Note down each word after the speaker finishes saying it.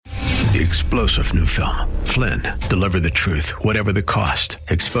the explosive new film, Flynn, deliver the truth, whatever the cost,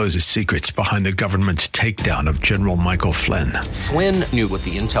 exposes secrets behind the government's takedown of General Michael Flynn. Flynn knew what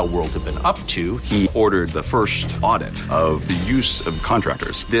the intel world had been up to. He ordered the first audit of the use of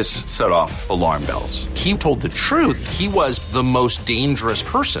contractors. This set off alarm bells. He told the truth. He was the most dangerous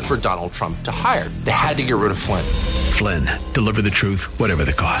person for Donald Trump to hire. They had to get rid of Flynn. Flynn, deliver the truth, whatever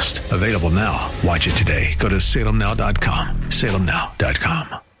the cost. Available now. Watch it today. Go to salemnow.com.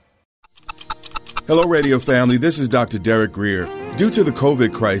 salemnow.com. Hello, radio family. This is Dr. Derek Grier. Due to the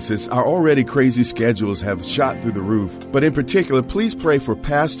COVID crisis, our already crazy schedules have shot through the roof. But in particular, please pray for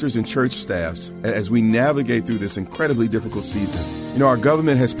pastors and church staffs as we navigate through this incredibly difficult season. You know, our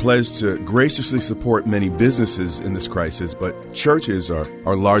government has pledged to graciously support many businesses in this crisis, but churches are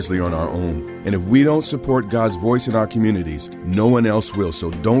largely on our own. And if we don't support God's voice in our communities, no one else will. So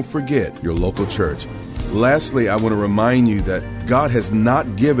don't forget your local church. Lastly, I want to remind you that God has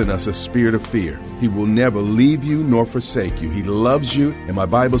not given us a spirit of fear. He will never leave you nor forsake you. He loves you, and my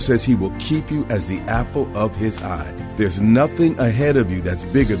Bible says he will keep you as the apple of his eye. There's nothing ahead of you that's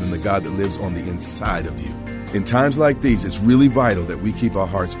bigger than the God that lives on the inside of you. In times like these, it's really vital that we keep our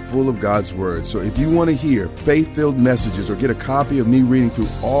hearts full of God's word. So if you want to hear faith-filled messages or get a copy of me reading through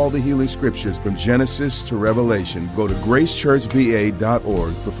all the healing scriptures from Genesis to Revelation, go to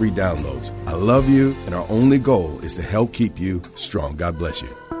gracechurchva.org for free downloads. I love you, and our only goal is to help keep you strong. God bless you.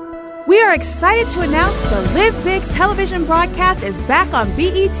 We are excited to announce the Live Big television broadcast is back on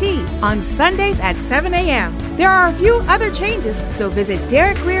BET on Sundays at 7 a.m. There are a few other changes, so visit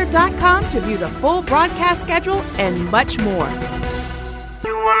DerekGrier.com to view the full broadcast schedule and much more.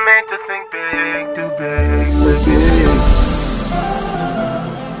 You were meant to think big, too big, live big.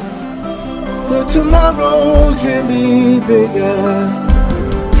 But tomorrow can be bigger.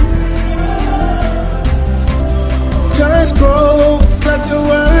 Just grow, let the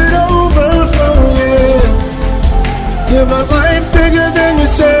word overflow, yeah. Live a life bigger than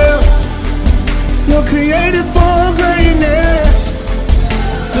yourself. You're created for greatness.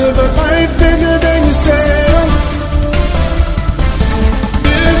 Live a life bigger than yourself.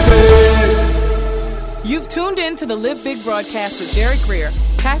 Live big. You've tuned in to the Live Big broadcast with Derek Grier,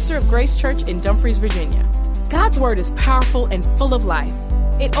 pastor of Grace Church in Dumfries, Virginia. God's word is powerful and full of life.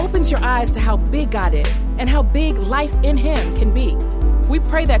 It opens your eyes to how big God is and how big life in Him can be. We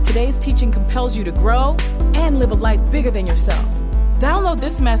pray that today's teaching compels you to grow and live a life bigger than yourself. Download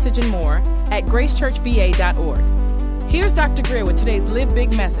this message and more at gracechurchva.org. Here's Dr. Grier with today's Live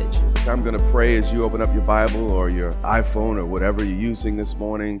Big message. I'm going to pray as you open up your Bible or your iPhone or whatever you're using this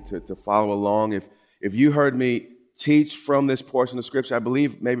morning to follow along. If you heard me teach from this portion of Scripture, I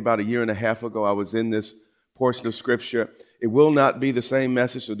believe maybe about a year and a half ago I was in this portion of Scripture. It will not be the same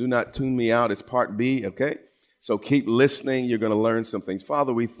message, so do not tune me out. It's part B, okay? So keep listening. You're going to learn some things.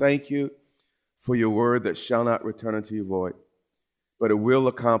 Father, we thank you for your word that shall not return unto you void, but it will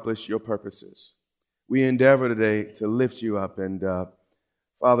accomplish your purposes. We endeavor today to lift you up. And,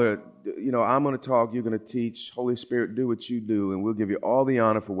 Father, you know, I'm going to talk, you're going to teach. Holy Spirit, do what you do, and we'll give you all the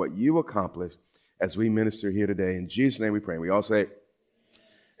honor for what you accomplished as we minister here today. In Jesus' name we pray. And we all say,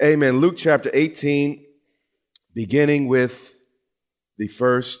 amen. Luke chapter 18. Beginning with the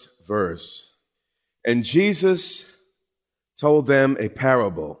first verse. And Jesus told them a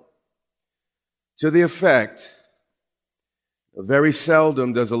parable to the effect, very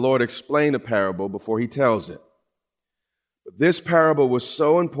seldom does the Lord explain a parable before he tells it. But this parable was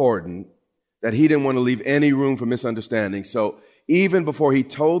so important that he didn't want to leave any room for misunderstanding. So even before he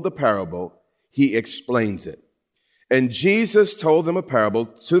told the parable, he explains it. And Jesus told them a parable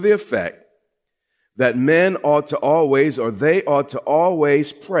to the effect that men ought to always, or they ought to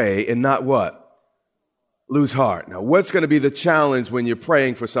always pray and not what? Lose heart. Now, what's going to be the challenge when you're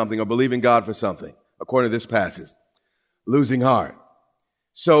praying for something or believing God for something, according to this passage? Losing heart.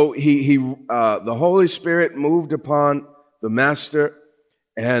 So the Holy Spirit moved upon the master,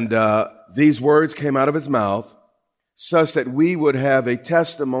 and these words came out of his mouth, such that we would have a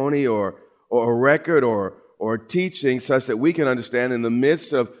testimony or a record or teaching such that we can understand in the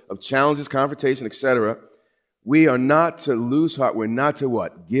midst of challenges, confrontation, etc., we are not to lose heart. We're not to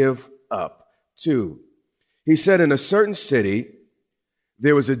what? Give up. 2. He said, in a certain city,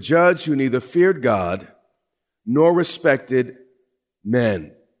 there was a judge who neither feared God nor respected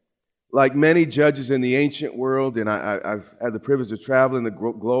men. Like many judges in the ancient world, and I've had the privilege of traveling the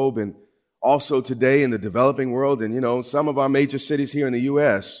globe and also today in the developing world, and, you know, some of our major cities here in the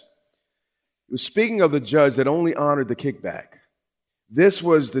U.S., he was speaking of the judge that only honored the kickback. This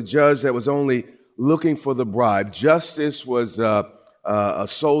was the judge that was only looking for the bribe. Justice was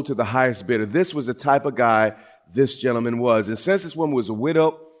sold to the highest bidder. This was the type of guy this gentleman was. And since this woman was a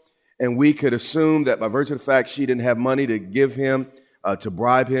widow And we could assume that by virtue of the fact she didn't have money to give him, to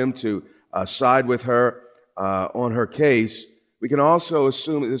bribe him to side with her on her case, we can also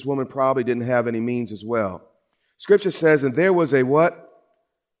assume that this woman probably didn't have any means as well. Scripture says, and there was a what?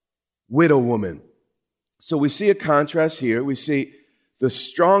 Widow woman. So we see a contrast here. We see the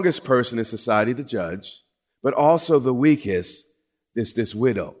strongest person in society, the judge, but also the weakest, this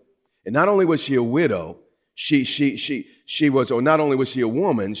widow. And not only was she a widow, she was, or not only was she a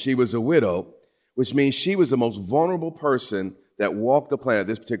woman, she was a widow, which means she was the most vulnerable person that walked the planet at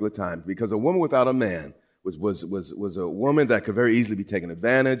this particular time, because a woman without a man was a woman that could very easily be taken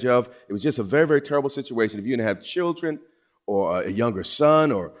advantage of. It was just a very, very terrible situation if you didn't have children or a younger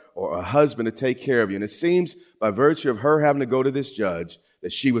son or a husband to take care of you. And it seems by virtue of her having to go to this judge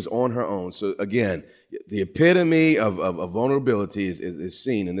that she was on her own. So again, the epitome of vulnerability is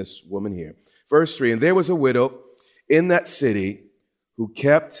seen in this woman here. Verse 3, and there was a widow in that city who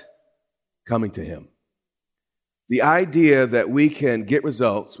kept coming to him. The idea that we can get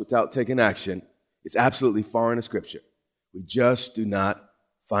results without taking action is absolutely foreign to Scripture. We just do not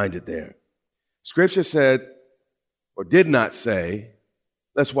find it there. Scripture said, or did not say,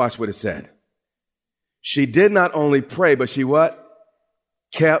 let's watch what it said. She did not only pray, but she what?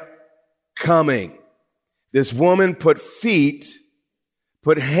 Kept coming. This woman put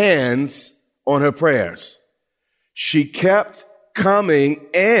hands on her prayers. She kept coming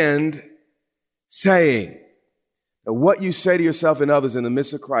and saying. Now, what you say to yourself and others in the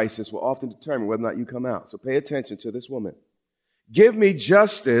midst of crisis will often determine whether or not you come out. So pay attention to this woman. Give me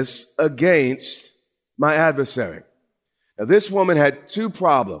justice against my adversary. Now, this woman had two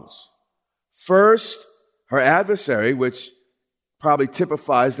problems. First, her adversary, which probably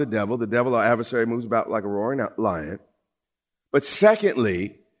typifies the devil. The devil, our adversary, moves about like a roaring lion. But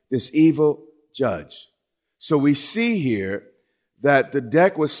secondly, this evil judge. So we see here that the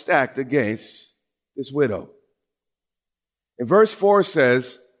deck was stacked against this widow. And verse 4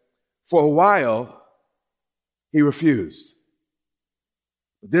 says, for a while, he refused.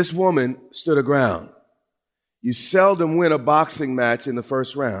 But this woman stood her ground. You seldom win a boxing match in the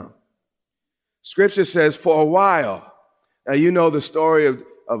first round. Scripture says, for a while. Now, you know the story of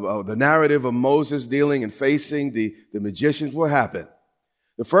the narrative of Moses dealing and facing the magicians. What happened?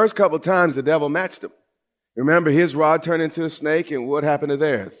 The first couple of times, the devil matched him. Remember, his rod turned into a snake, and what happened to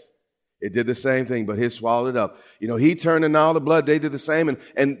theirs? It did the same thing, but his swallowed it up. You know, he turned in all the blood. They did the same.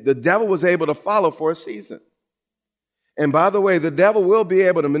 And the devil was able to follow for a season. And by the way, the devil will be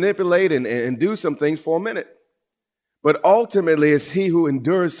able to manipulate and do some things for a minute. But ultimately, it's he who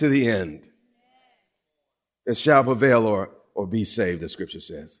endures to the end that shall prevail or be saved, the Scripture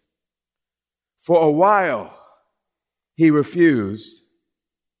says. For a while, he refused,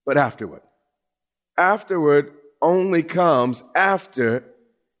 but afterward. Afterward only comes after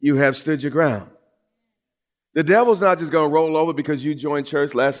you have stood your ground. The devil's not just going to roll over because you joined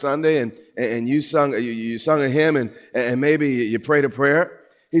church last Sunday and you sung a hymn and maybe you prayed a prayer.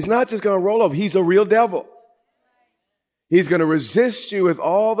 He's not just going to roll over. He's a real devil. He's going to resist you with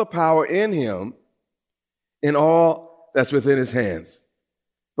all the power in him and all that's within his hands.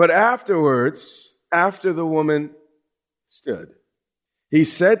 But afterwards, after the woman stood, he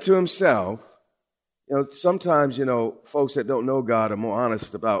said to himself, sometimes, folks that don't know God are more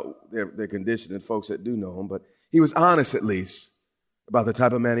honest about their condition than folks that do know him. But he was honest, at least, about the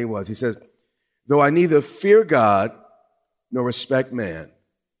type of man he was. He says, though I neither fear God nor respect man,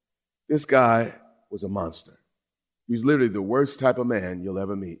 this guy was a monster. He was literally the worst type of man you'll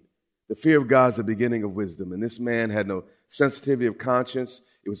ever meet. The fear of God is the beginning of wisdom. And this man had no sensitivity of conscience.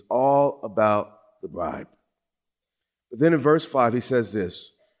 It was all about the bribe. But then in verse 5, he says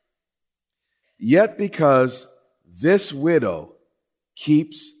this, yet because this widow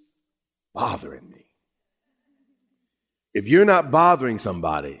keeps bothering me. If you're not bothering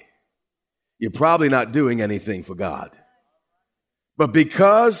somebody, you're probably not doing anything for God. But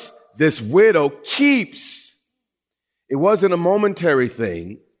because this widow keeps, it wasn't a momentary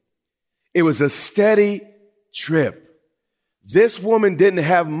thing. It was a steady trip. This woman didn't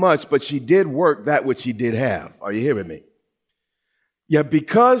have much, but she did work that which she did have. Are you hearing me? Yet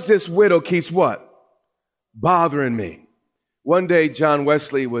because this widow keeps what? Bothering me. One day, John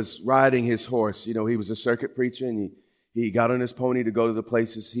Wesley was riding his horse. He was a circuit preacher, and he got on his pony to go to the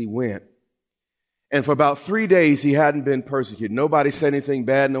places he went. And for about 3 days, he hadn't been persecuted. Nobody said anything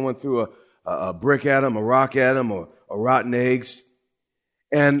bad. No one threw a brick at him, a rock at him, or rotten eggs.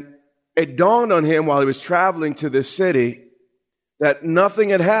 And it dawned on him while he was traveling to this city that nothing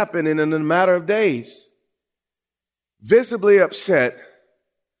had happened in a matter of days. Visibly upset,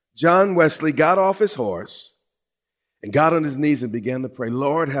 John Wesley got off his horse and got on his knees and began to pray,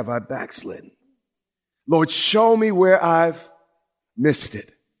 Lord, have I backslidden? Lord, show me where I've missed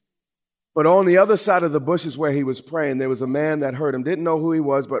it. But on the other side of the bushes where he was praying, there was a man that heard him, didn't know who he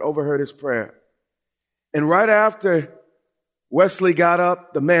was, but overheard his prayer. And right after Wesley got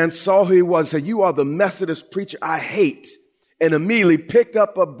up, the man saw who he was, said, you are the Methodist preacher I hate, and immediately picked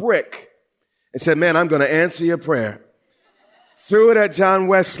up a brick and said, man, I'm going to answer your prayer. Threw it at John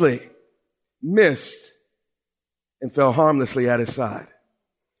Wesley, missed, and fell harmlessly at his side.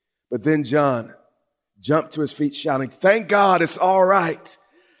 But then John jumped to his feet shouting, thank God it's all right.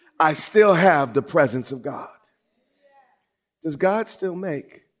 I still have the presence of God. Does God still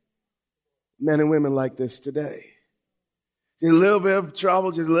make men and women like this today? Just a little bit of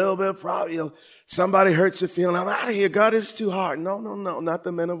trouble, just a little bit of problem. Somebody hurts your feeling. I'm out of here. God, is too hard. No, not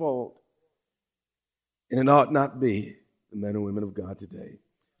the men of old. And it ought not be the men and women of God today.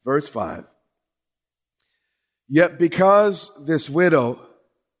 Verse 5. Yet because this widow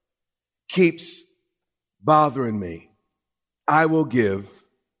keeps bothering me, I will give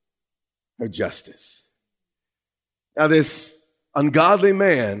her justice. Now, this ungodly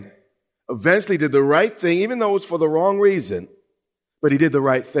man eventually did the right thing, even though it was for the wrong reason, but he did the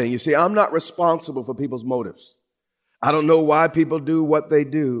right thing. You see, I'm not responsible for people's motives. I don't know why people do what they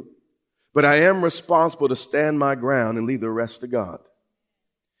do, but I am responsible to stand my ground and leave the rest to God.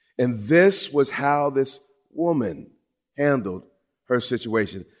 And this was how this woman handled her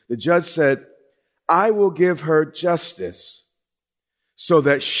situation. The judge said, I will give her justice so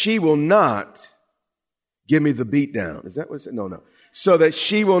that she will not give me the beat down. Is that what it said? No. So that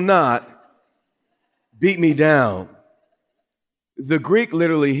she will not beat me down. The Greek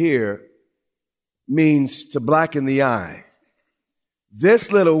literally here means to blacken the eye.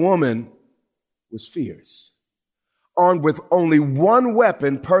 This little woman was fierce. Armed with only one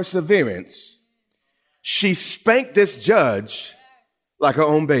weapon, perseverance, she spanked this judge like her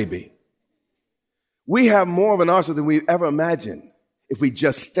own baby. We have more of an arsenal than we ever imagined if we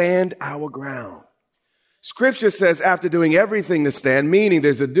just stand our ground. Scripture says after doing everything to stand, meaning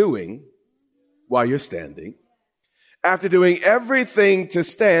there's a doing while you're standing. After doing everything to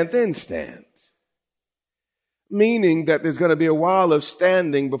stand, then stand. Meaning that there's going to be a while of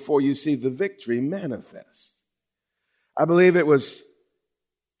standing before you see the victory manifest. I believe it was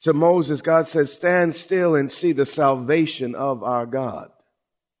to Moses, God says, stand still and see the salvation of our God.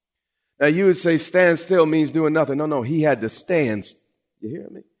 Now you would say stand still means doing nothing. No, he had to stand. You hear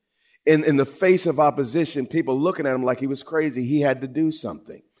me? In the face of opposition, people looking at him like he was crazy, he had to do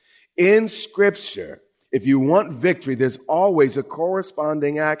something. In Scripture, if you want victory, there's always a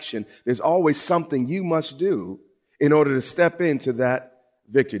corresponding action. There's always something you must do in order to step into that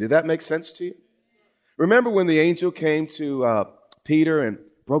victory. Did that make sense to you? Remember when the angel came to Peter and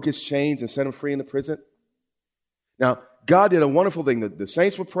broke his chains and set him free in the prison? Now, God did a wonderful thing. The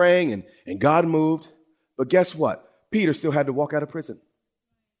saints were praying and God moved. But guess what? Peter still had to walk out of prison.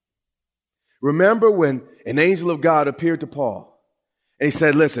 Remember when an angel of God appeared to Paul and he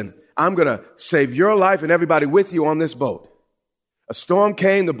said, listen, I'm going to save your life and everybody with you on this boat. A storm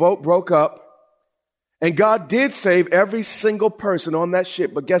came, the boat broke up, and God did save every single person on that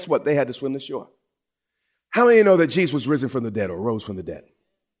ship, but guess what? They had to swim the shore. How many of you know that Jesus was risen from the dead or rose from the dead?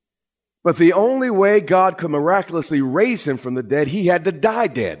 But the only way God could miraculously raise him from the dead, he had to die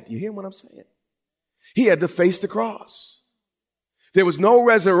dead. You hear what I'm saying? He had to face the cross. There was no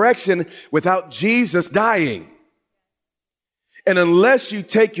resurrection without Jesus dying. And unless you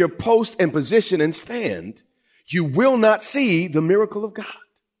take your post and position and stand, you will not see the miracle of God.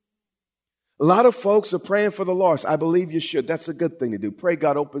 A lot of folks are praying for the lost. I believe you should. That's a good thing to do. Pray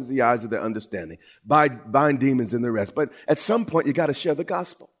God opens the eyes of their understanding. Bind demons and the rest. But at some point, you got to share the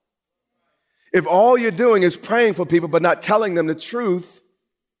gospel. If all you're doing is praying for people but not telling them the truth,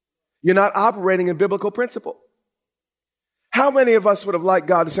 you're not operating in biblical principle. How many of us would have liked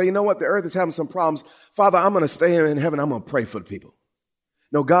God to say, you know what, the earth is having some problems. Father, I'm going to stay here in heaven. I'm going to pray for the people.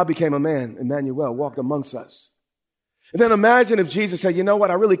 No, God became a man, Emmanuel, walked amongst us. And then imagine if Jesus said, you know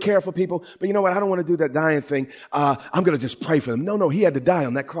what, I really care for people, but you know what, I don't want to do that dying thing. I'm going to just pray for them. No, he had to die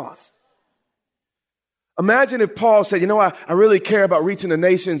on that cross. Imagine if Paul said, you know what, I really care about reaching the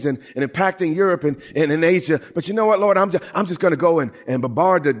nations and impacting Europe and in Asia, but you know what, Lord, I'm just going to go and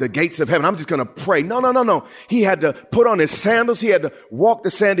bombard the gates of heaven. I'm just going to pray. No. He had to put on his sandals. He had to walk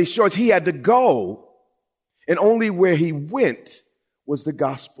the sandy shores. He had to go, and only where he went was the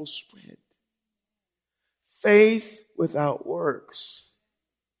gospel spread. Faith without works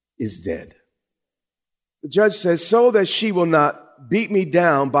is dead. The judge says, so that she will not beat me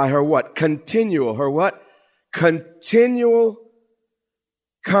down by her what? Continual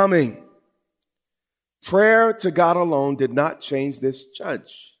coming. Prayer to God alone did not change this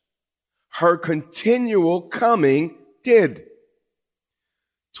judge. Her continual coming did.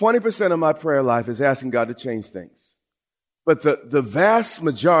 20% of my prayer life is asking God to change things. But the vast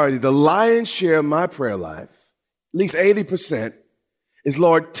majority, the lion's share of my prayer life, at least 80%, is,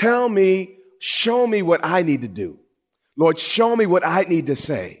 Lord, tell me, show me what I need to do. Lord, show me what I need to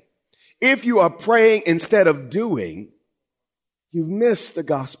say. If you are praying instead of doing, you've missed the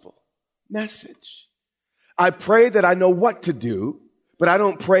gospel message. I pray that I know what to do, but I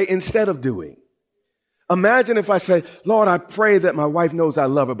don't pray instead of doing. Imagine if I say, Lord, I pray that my wife knows I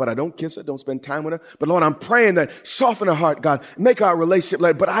love her, but I don't kiss her, don't spend time with her. But Lord, I'm praying that soften her heart, God, make our relationship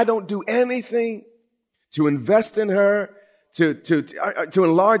better, but I don't do anything to invest in her, to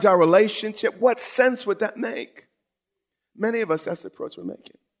enlarge our relationship. What sense would that make? Many of us, that's the approach we're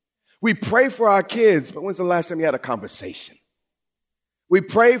making. We pray for our kids, but when's the last time you had a conversation? We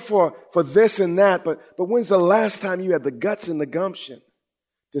pray for this and that, but when's the last time you had the guts and the gumption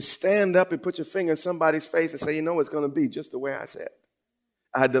to stand up and put your finger in somebody's face and say, you know, it's going to be just the way I said.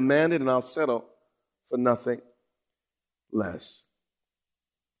 I demand it and I'll settle for nothing less.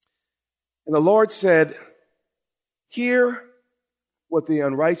 And the Lord said, hear what the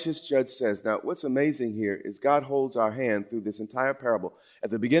unrighteous judge says. Now, what's amazing here is God holds our hand through this entire parable.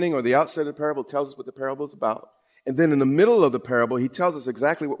 At the beginning or the outset of the parable, tells us what the parable is about. And then in the middle of the parable, he tells us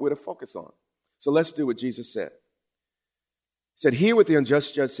exactly what we're to focus on. So let's do what Jesus said. He said, hear what the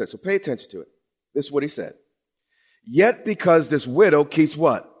unjust judge said. So pay attention to it. This is what he said. Yet because this widow keeps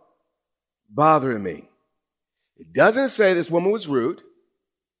what? Bothering me. It doesn't say this woman was rude,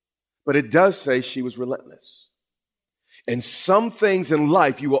 but it does say she was relentless. And some things in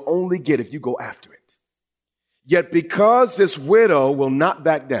life you will only get if you go after it. Yet because this widow will not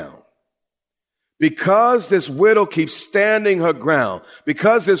back down, because this widow keeps standing her ground,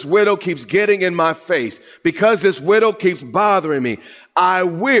 because this widow keeps getting in my face, because this widow keeps bothering me, I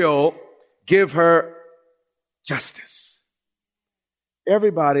will give her justice.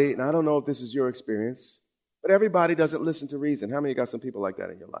 Everybody, and I don't know if this is your experience, but everybody doesn't listen to reason. How many got some people like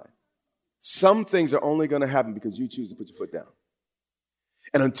that in your life? Some things are only going to happen because you choose to put your foot down.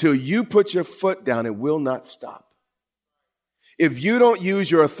 And until you put your foot down, it will not stop. If you don't use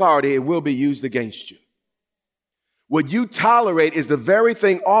your authority, it will be used against you. What you tolerate is the very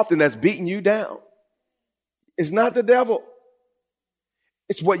thing often that's beating you down. It's not the devil.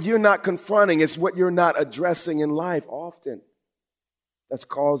 It's what you're not confronting. It's what you're not addressing in life often that's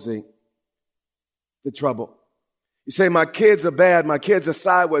causing the trouble. You say, my kids are bad, my kids are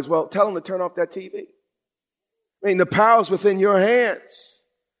sideways. Well, tell them to turn off that TV. I mean, the power's within your hands.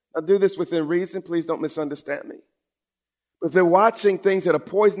 I'll do this within reason. Please don't misunderstand me. But if they're watching things that are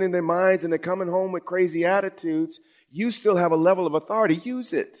poisoning their minds and they're coming home with crazy attitudes, you still have a level of authority.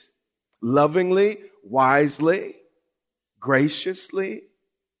 Use it lovingly, wisely, graciously,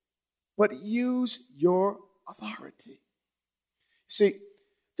 but use your authority. See,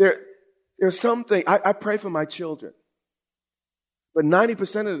 there's something, I pray for my children, but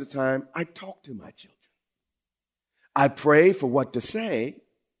 90% of the time, I talk to my children. I pray for what to say.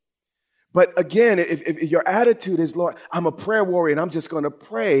 But again, if your attitude is, Lord, I'm a prayer warrior and I'm just going to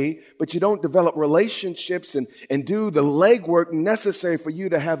pray, but you don't develop relationships and do the legwork necessary for you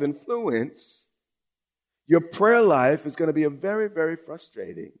to have influence, your prayer life is going to be a very, very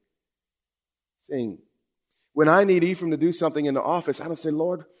frustrating thing. When I need Ephraim to do something in the office, I don't say,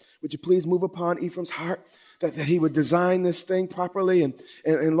 Lord, would you please move upon Ephraim's heart that he would design this thing properly?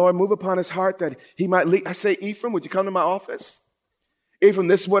 And Lord, move upon his heart that he might lead. I say, Ephraim, would you come to my office? Ephraim,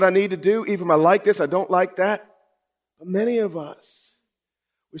 this is what I need to do. Ephraim, I like this. I don't like that. But many of us,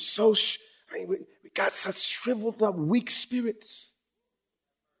 we're so, we got such shriveled up, weak spirits.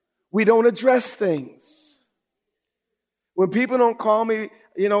 We don't address things. When people don't call me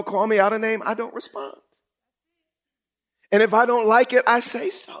out of name, I don't respond. And if I don't like it, I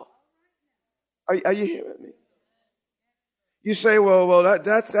say so. Are you hearing me? You say, well,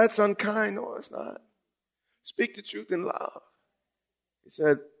 that's unkind. No, it's not. Speak the truth in love. He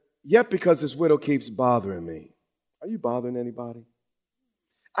said, yet because this widow keeps bothering me. Are you bothering anybody?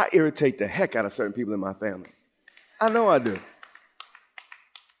 I irritate the heck out of certain people in my family. I know I do.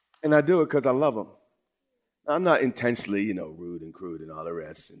 And I do it because I love them. I'm not intentionally, rude and crude and all the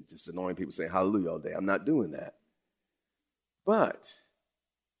rest and just annoying people saying hallelujah all day. I'm not doing that. But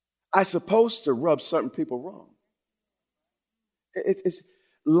I'm supposed to rub certain people wrong. It's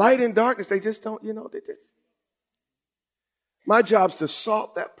light and darkness. They just don't, my job's to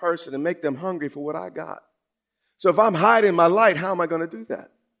salt that person and make them hungry for what I got. So if I'm hiding my light, how am I going to do that?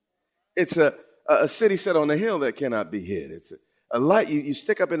 It's a city set on a hill that cannot be hid. It's a light you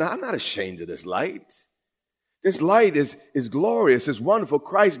stick up in. I'm not ashamed of this light. This light is glorious. It's wonderful.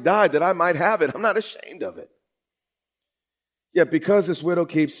 Christ died that I might have it. I'm not ashamed of it. Yet because this widow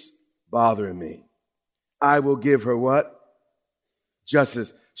keeps bothering me, I will give her what?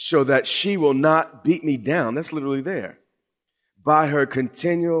 Justice, so that she will not beat me down. That's literally there. By her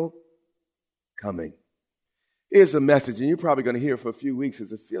continual coming. Here's the message, and you're probably going to hear it for a few weeks,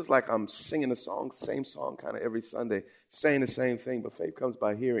 as it feels like I'm singing the song, same song kind of every Sunday, saying the same thing, but faith comes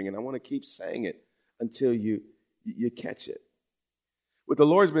by hearing, and I want to keep saying it until you catch it. What the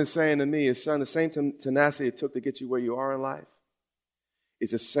Lord's been saying to me is, son, the same tenacity it took to get you where you are in life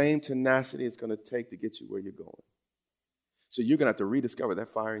is the same tenacity it's going to take to get you where you're going. So you're going to have to rediscover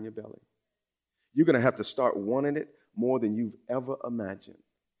that fire in your belly. You're going to have to start wanting it more than you've ever imagined.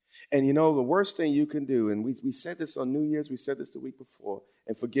 And you know, the worst thing you can do, and we said this on New Year's, we said this the week before,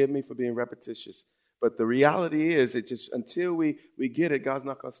 and forgive me for being repetitious, but the reality is, it just until we get it, God's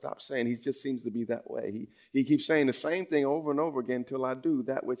not going to stop saying. He just seems to be that way. He keeps saying the same thing over and over again until I do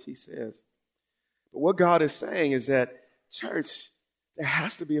that which he says. But what God is saying is that, church, there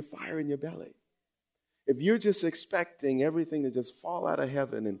has to be a fire in your belly. If you're just expecting everything to just fall out of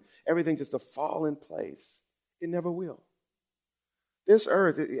heaven and everything just to fall in place, it never will. This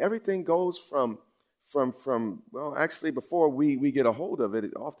earth, everything goes from well, actually, before we get a hold of it,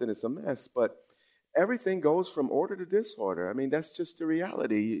 often it's a mess, but everything goes from order to disorder. I mean, that's just the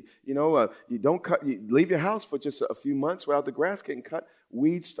reality. You don't cut, you leave your house for just a few months without the grass getting cut.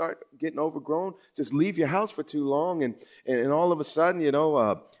 Weeds start getting overgrown. Just leave your house for too long, and all of a sudden,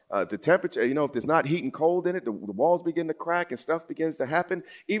 the temperature, if there's not heat and cold in it, the walls begin to crack and stuff begins to happen.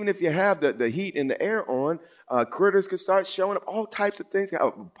 Even if you have the heat and the air on, critters could start showing up, all types of things.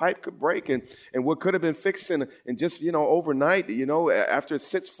 A pipe could break, and what could have been fixed in just, overnight, after it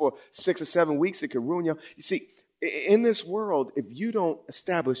sits for 6 or 7 weeks, it could ruin you. You see, in this world, if you don't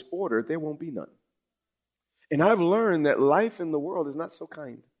establish order, there won't be none. And I've learned that life in the world is not so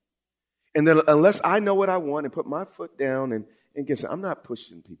kind. And that unless I know what I want and put my foot down and guess I'm not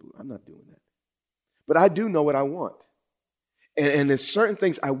pushing people. I'm not doing that. But I do know what I want. And there's certain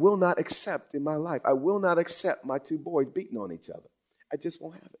things I will not accept in my life. I will not accept my 2 boys beating on each other. I just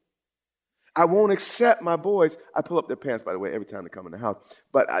won't have it. I won't accept my boys. I pull up their pants, by the way, every time they come in the house.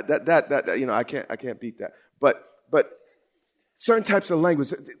 But I can't beat that. But certain types of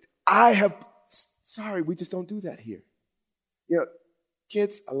language, sorry, we just don't do that here.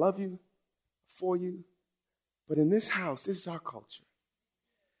 Kids, I love you, for you. But in this house, this is our culture.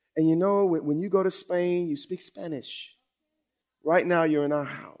 And when you go to Spain, you speak Spanish. Right now, you're in our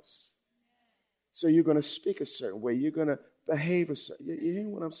house. So you're going to speak a certain way. You're going to behave a certain way. You hear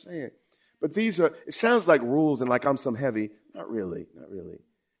what I'm saying? But it sounds like rules and like I'm some heavy. Not really.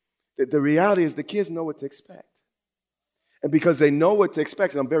 The reality is the kids know what to expect. And because they know what to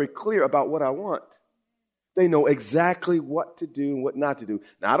expect, and I'm very clear about what I want, they know exactly what to do and what not to do.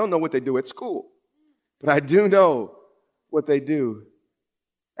 Now, I don't know what they do at school. But I do know what they do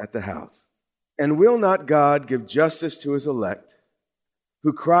at the house. And will not God give justice to his elect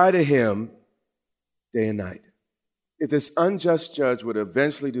who cry to him day and night? If this unjust judge would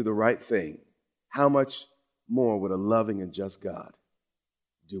eventually do the right thing, how much more would a loving and just God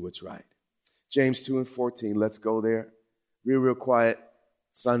do what's right? James 2:14, let's go there. Real quiet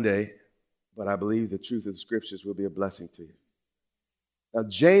Sunday, but I believe the truth of the scriptures will be a blessing to you. Now,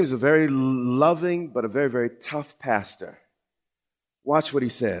 James is a very loving but a very, very tough pastor. Watch what he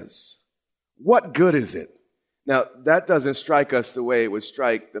says. What good is it? Now, that doesn't strike us the way it would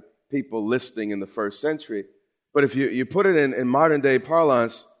strike the people listening in the first century. But if you put it in modern day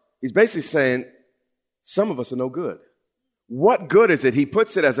parlance, he's basically saying, some of us are no good. What good is it? He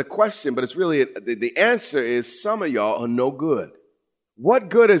puts it as a question, but it's really, the answer is some of y'all are no good. What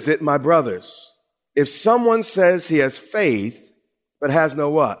good is it, my brothers, if someone says he has faith, but has no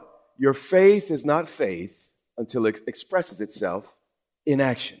what? Your faith is not faith until it expresses itself in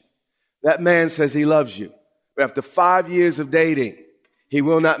action. That man says he loves you, but after 5 years of dating, he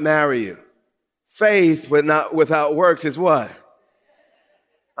will not marry you. Faith without works is what?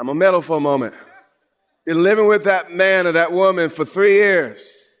 I'm a meddle for a moment. You're living with that man or that woman for 3 years,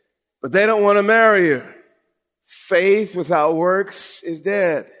 but they don't want to marry you. Faith without works is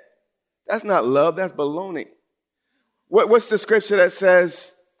dead. That's not love, that's baloney. What's the scripture that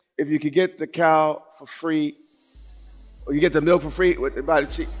says if you could get the cow for free, or you get the milk for free, by the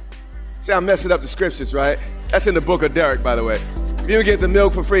cheap? See, I'm messing up the scriptures, right? That's in the book of Derek, by the way. If you get the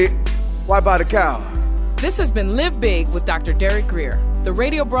milk for free, why buy the cow? This has been Live Big with Dr. Derek Grier, the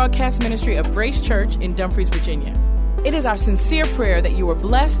radio broadcast ministry of Grace Church in Dumfries, Virginia. It is our sincere prayer that you are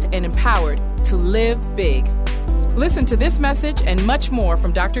blessed and empowered to live big. Listen to this message and much more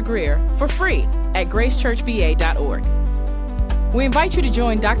from Dr. Greer for free at gracechurchva.org. We invite you to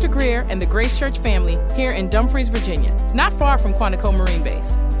join Dr. Greer and the Grace Church family here in Dumfries, Virginia, not far from Quantico Marine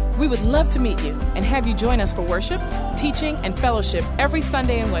Base. We would love to meet you and have you join us for worship, teaching, and fellowship every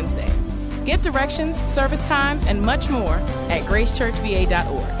Sunday and Wednesday. Get directions, service times, and much more at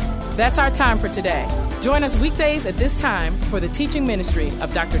gracechurchva.org. That's our time for today. Join us weekdays at this time for the teaching ministry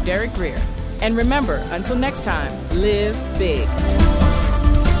of Dr. Derek Greer. And remember, until next time, live big.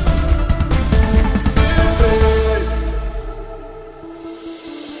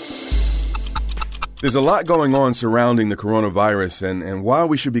 There's a lot going on surrounding the coronavirus, and while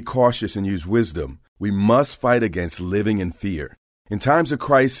we should be cautious and use wisdom, we must fight against living in fear. In times of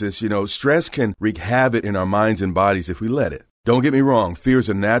crisis, stress can wreak havoc in our minds and bodies if we let it. Don't get me wrong, fear is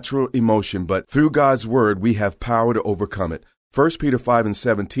a natural emotion, but through God's word, we have power to overcome it. 1 Peter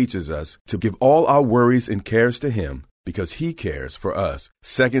 5:7 teaches us to give all our worries and cares to Him because He cares for us.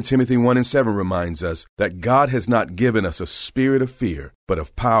 2 Timothy 1:7 reminds us that God has not given us a spirit of fear, but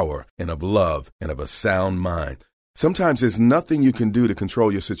of power and of love and of a sound mind. Sometimes there's nothing you can do to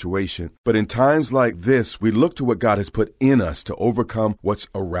control your situation, but in times like this, we look to what God has put in us to overcome what's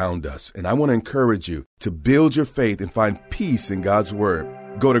around us. And I want to encourage you to build your faith and find peace in God's Word.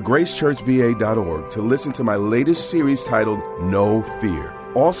 Go to gracechurchva.org to listen to my latest series titled No Fear.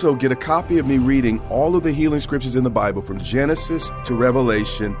 Also, get a copy of me reading all of the healing scriptures in the Bible from Genesis to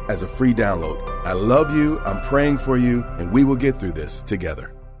Revelation as a free download. I love you, I'm praying for you, and we will get through this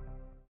together.